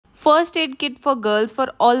First aid kit for girls for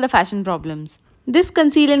all the fashion problems. This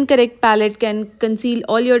Conceal and Correct palette can conceal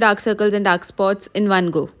all your dark circles and dark spots in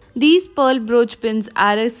one go. These pearl brooch pins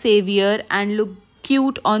are a savior and look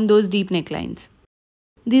cute on those deep necklines.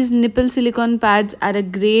 These nipple silicone pads are a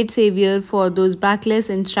great savior for those backless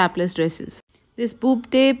and strapless dresses. This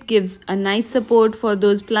boob tape gives a nice support for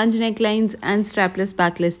those plunge necklines and strapless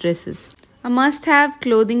backless dresses. A must-have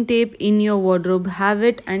clothing tape in your wardrobe. Have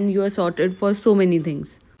it and you are sorted for so many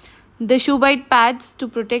things. The shoe bite pads to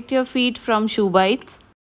protect your feet from shoe bites.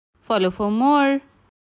 Follow for more.